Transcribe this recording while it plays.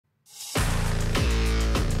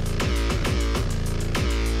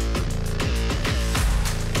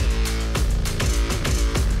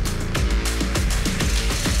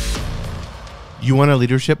You want a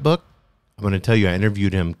leadership book? I'm going to tell you, I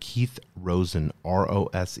interviewed him, Keith Rosen,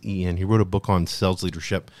 Rosen. He wrote a book on sales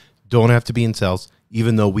leadership. Don't have to be in sales,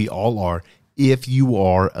 even though we all are. If you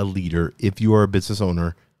are a leader, if you are a business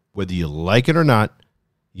owner, whether you like it or not,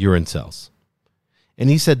 you're in sales. And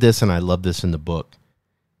he said this, and I love this in the book.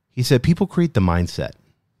 He said, people create the mindset.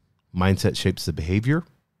 Mindset shapes the behavior.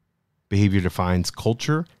 Behavior defines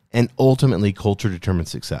culture, and ultimately culture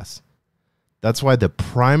determines success. That's why the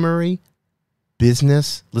primary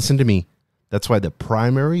business, listen to me, that's why the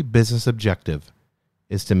primary business objective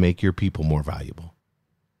is to make your people more valuable.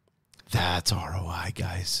 That's ROI,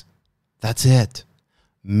 guys. That's it.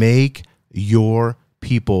 Make your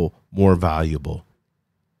people more valuable.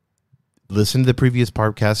 Listen to the previous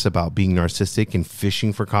podcast about being narcissistic and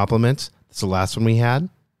fishing for compliments. That's the last one we had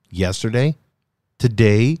yesterday.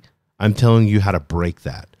 Today, I'm telling you how to break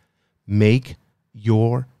that. Make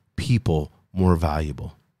your people more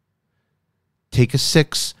valuable. Take a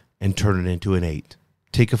 6 and turn it into an 8.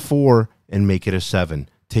 Take a 4 and make it a 7.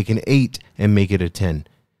 Take an 8 and make it a 10.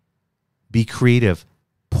 Be creative.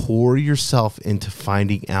 Pour yourself into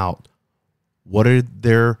finding out what are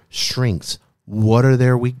their strengths, what are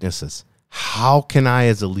their weaknesses. How can I,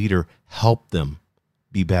 as a leader, help them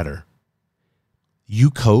be better?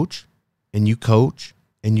 You coach, and you coach,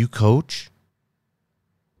 and you coach,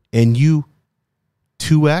 and you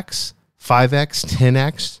 2x, 5x,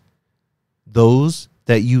 10x, those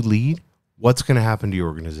that you lead, what's going to happen to your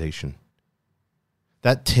organization?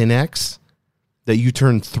 That 10x that you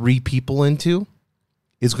turn 3 people into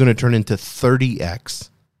is going to turn into 30x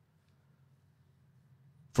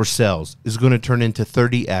for sales, is going to turn into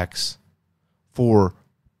 30x for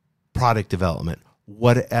product development.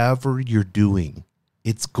 Whatever you're doing,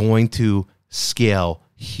 it's going to scale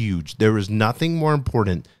huge. There is nothing more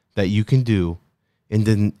important that you can do, and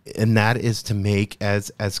that is to make,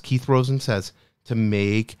 as Keith Rosen says, to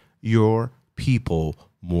make your people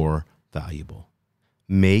more valuable.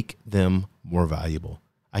 Make them more valuable.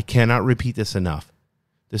 I cannot repeat this enough.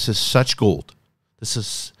 This is such gold. This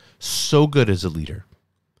is so good as a leader.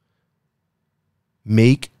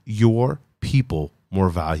 Make your people more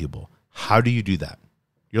valuable. How do you do that?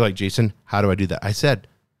 You're like, Jason, how do I do that? I said,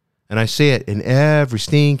 and I say it in every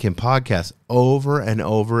stinking podcast over and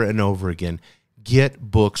over and over again, get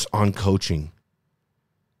books on coaching.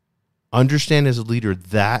 Understand as a leader,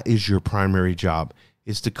 that is your primary job,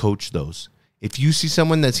 is to coach those. If you see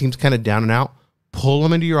someone that seems kind of down and out, pull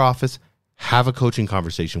them into your office, have a coaching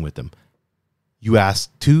conversation with them. You ask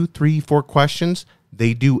 2, 3, 4 questions.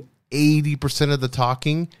 They do 80% of the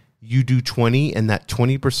talking. You do 20, and that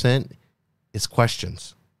 20% is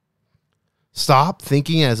questions. Stop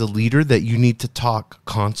thinking as a leader that you need to talk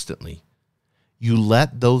constantly. You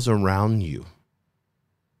let those around you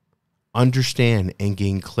understand and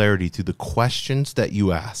gain clarity through the questions that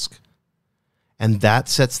you ask. And that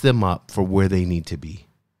sets them up for where they need to be.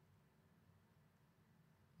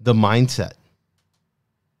 The mindset.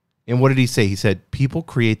 And what did he say? He said, people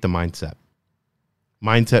create the mindset.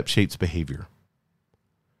 Mindset shapes behavior.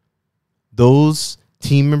 Those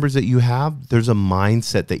team members that you have, there's a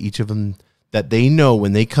mindset that each of them, that they know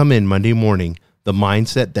when they come in Monday morning, the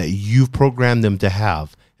mindset that you've programmed them to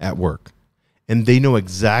have at work. And they know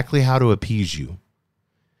exactly how to appease you.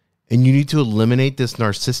 And you need to eliminate this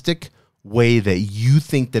narcissistic way that you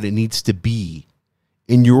think that it needs to be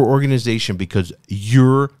in your organization because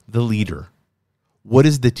you're the leader. What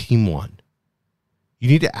does the team want? You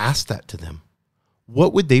need to ask that to them.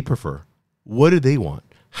 What would they prefer? What do they want?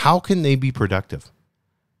 How can they be productive?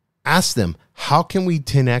 Ask them, how can we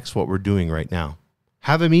 10x what we're doing right now?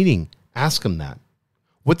 Have a meeting. Ask them that.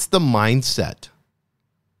 What's the mindset?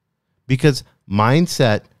 Because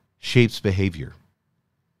mindset shapes behavior.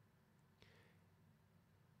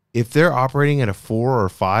 If they're operating at a 4 or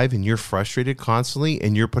 5 and you're frustrated constantly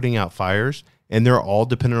and you're putting out fires and they're all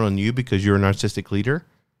dependent on you because you're a narcissistic leader,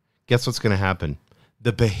 guess what's going to happen?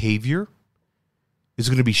 The behavior is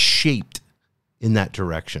going to be shaped in that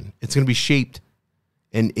direction. It's going to be shaped.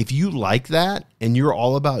 And if you like that and you're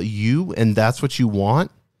all about you and that's what you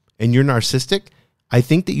want and you're narcissistic, I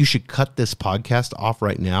think that you should cut this podcast off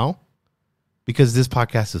right now because this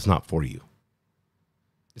podcast is not for you.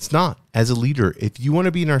 It's not. As a leader, if you want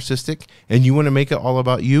to be narcissistic and you want to make it all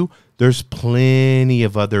about you, there's plenty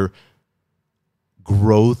of other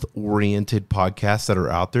growth-oriented podcasts that are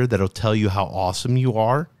out there that'll tell you how awesome you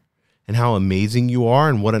are and how amazing you are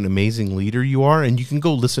and what an amazing leader you are. And you can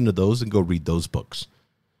go listen to those and go read those books.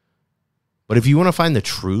 But if you want to find the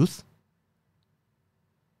truth,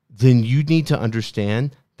 then you need to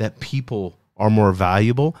understand that people are more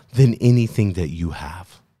valuable than anything that you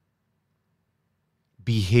have.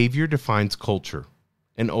 Behavior defines culture,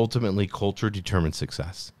 and ultimately culture determines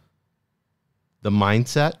success. The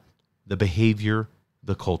mindset, the behavior,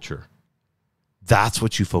 the culture. That's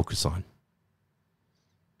what you focus on.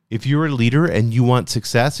 If you're a leader and you want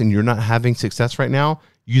success and you're not having success right now,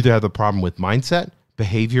 you either have a problem with mindset,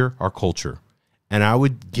 behavior, or culture. And I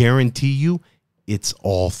would guarantee you it's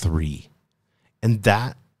all three. And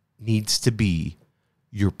that needs to be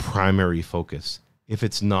your primary focus. If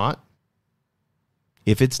it's not,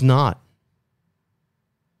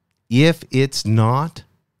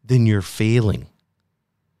 then you're failing.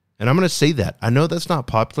 And I'm going to say that. I know that's not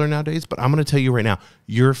popular nowadays, but I'm going to tell you right now,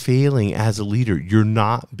 you're failing as a leader. You're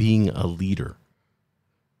not being a leader.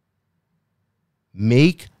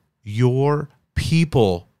 Make your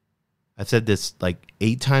people, I've said this like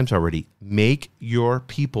 8 times already, make your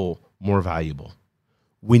people more valuable.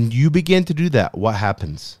 When you begin to do that, what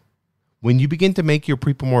happens? When you begin to make your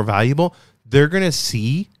people more valuable, they're going to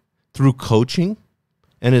see through coaching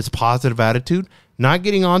and its positive attitude, not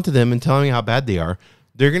getting onto them and telling them how bad they are.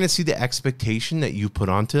 They're going to see the expectation that you put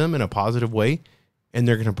onto them in a positive way, and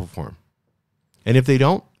they're going to perform. And if they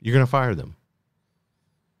don't, you're going to fire them.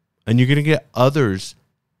 And you're going to get others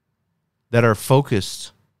that are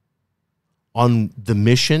focused on the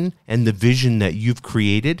mission and the vision that you've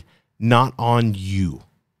created, not on you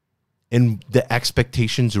and the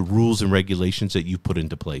expectations, the rules, and regulations that you put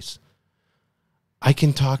into place. I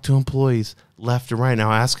can talk to employees left and right.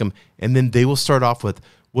 Now ask them, and then they will start off with,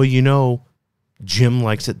 well, Jim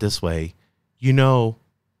likes it this way.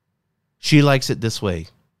 She likes it this way.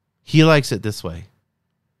 He likes it this way.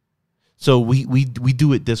 So we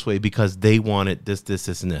do it this way because they want it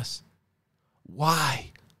this, and this.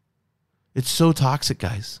 Why? It's so toxic,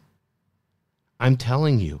 guys. I'm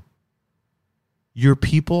telling you, your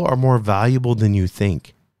people are more valuable than you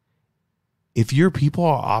think. If your people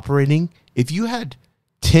are operating, if you had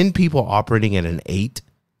 10 people operating at an 8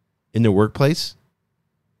 in the workplace,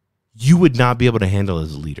 you would not be able to handle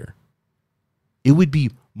as a leader. It would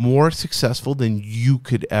be more successful than you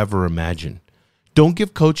could ever imagine. Don't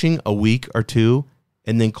give coaching a week or 2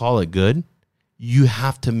 and then call it good. You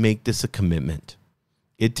have to make this a commitment.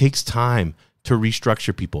 It takes time to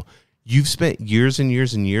restructure people. You've spent years and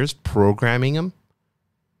years and years programming them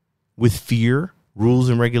with fear, rules,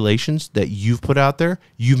 and regulations that you've put out there.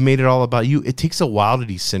 You've made it all about you. It takes a while to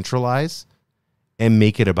decentralize and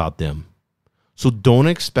make it about them. So don't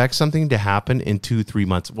expect something to happen in 2-3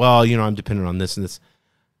 months. Well, I'm dependent on this and this.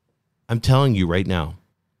 I'm telling you right now,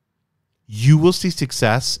 you will see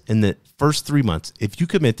success in the first 3 months. If you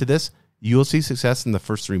commit to this, you will see success in the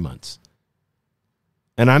first 3 months.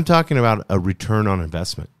 And I'm talking about a return on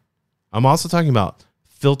investment. I'm also talking about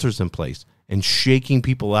filters in place and shaking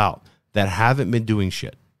people out that haven't been doing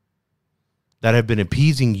shit, that have been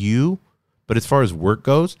appeasing you. But as far as work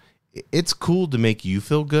goes, it's cool to make you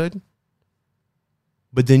feel good.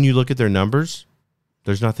 But then you look at their numbers,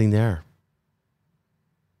 there's nothing there.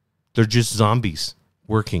 They're just zombies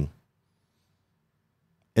working.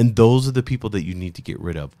 And those are the people that you need to get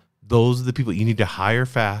rid of. Those are the people you need to hire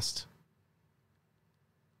fast.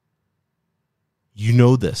 You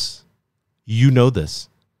know this.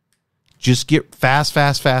 Just get fast.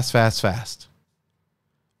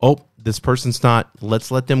 Oh, this person's not.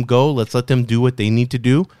 Let's let them go. Let's let them do what they need to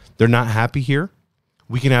do. They're not happy here.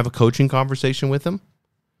 We can have a coaching conversation with them.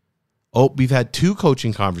 Oh, we've had 2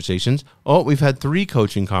 coaching conversations. Oh, we've had 3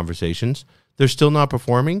 coaching conversations. They're still not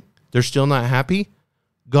performing. They're still not happy.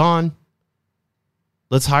 Gone.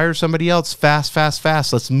 Let's hire somebody else. Fast.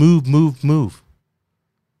 Let's move.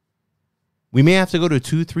 We may have to go to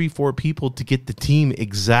 2, 3, 4 people to get the team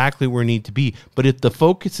exactly where it needs to be. But if the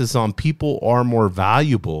focus is on people are more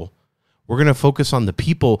valuable, we're going to focus on the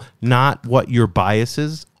people, not what your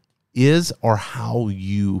biases is or how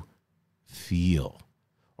you feel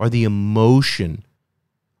or the emotion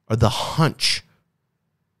or the hunch.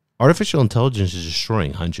 Artificial intelligence is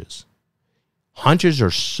destroying hunches. Hunches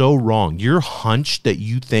are so wrong. Your hunch that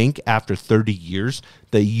you think after 30 years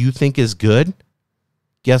that you think is good,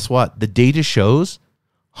 guess what? The data shows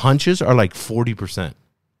hunches are like 40%.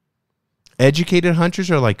 Educated hunches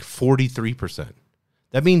are like 43%.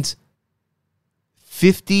 That means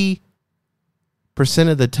 50%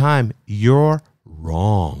 of the time you're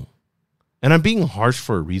wrong. And I'm being harsh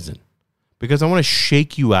for a reason, because I want to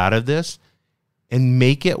shake you out of this and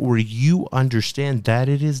make it where you understand that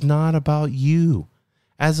it is not about you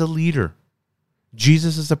as a leader.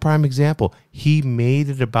 Jesus is a prime example. He made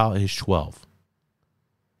it about his 12.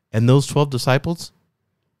 And those 12 disciples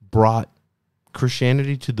brought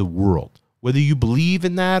Christianity to the world. Whether you believe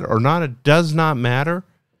in that or not, it does not matter.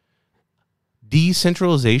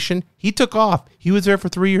 decentralization, he took off. He was there for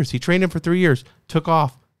 3 years. He trained him for 3 years, took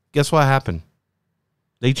off. Guess what happened?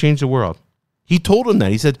 They changed the world. He told him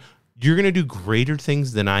that. He said, you're going to do greater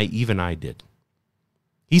things than I did.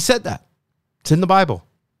 He said that. It's in the Bible.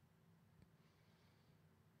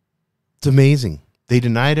 It's amazing. They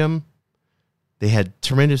denied him. They had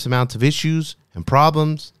tremendous amounts of issues and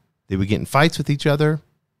problems. They would get in fights with each other.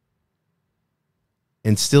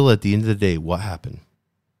 And still, at the end of the day, what happened?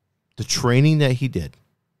 The training that he did.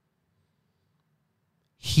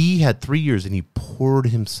 He had 3 years and he poured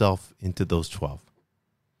himself into those 12.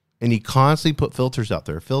 And he constantly put filters out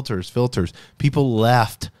there. Filters. People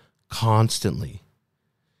left constantly.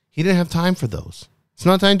 He didn't have time for those. It's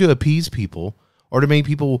not time to appease people or to make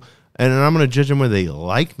people, and I'm going to judge them whether they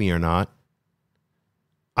like me or not.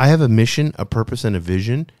 I have a mission, a purpose, and a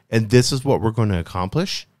vision, and this is what we're going to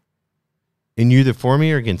accomplish. And you're either for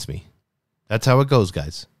me or against me. That's how it goes,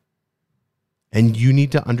 guys. And you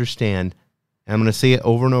need to understand, and I'm going to say it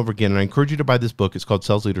over and over again, and I encourage you to buy this book. It's called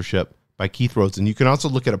Sales Leadership by Keith Rosen. You can also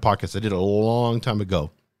look at a podcast I did a long time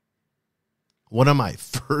ago. One of my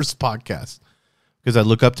first podcasts, because I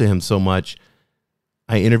look up to him so much.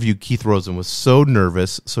 I interviewed Keith Rosen, was so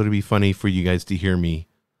nervous, so it'd be funny for you guys to hear me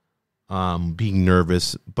being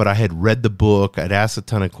nervous, but I had read the book, I'd asked a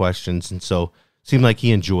ton of questions, and so it seemed like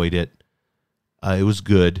he enjoyed it. It was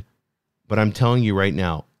good, but I'm telling you right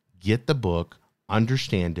now, get the book,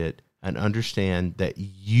 understand it, and understand that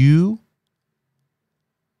your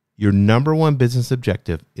number one business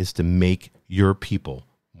objective is to make your people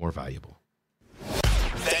more valuable.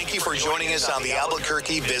 Thank you for joining us on the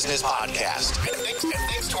Albuquerque Business Podcast. And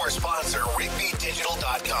thanks to our sponsor,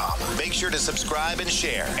 RigbyDigital.com. Make sure to subscribe and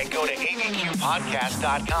share. And go to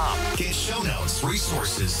abqpodcast.com. Get show notes,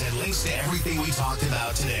 resources, and links to everything we talked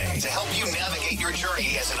about today to help you navigate your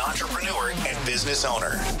journey as an entrepreneur and business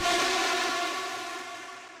owner.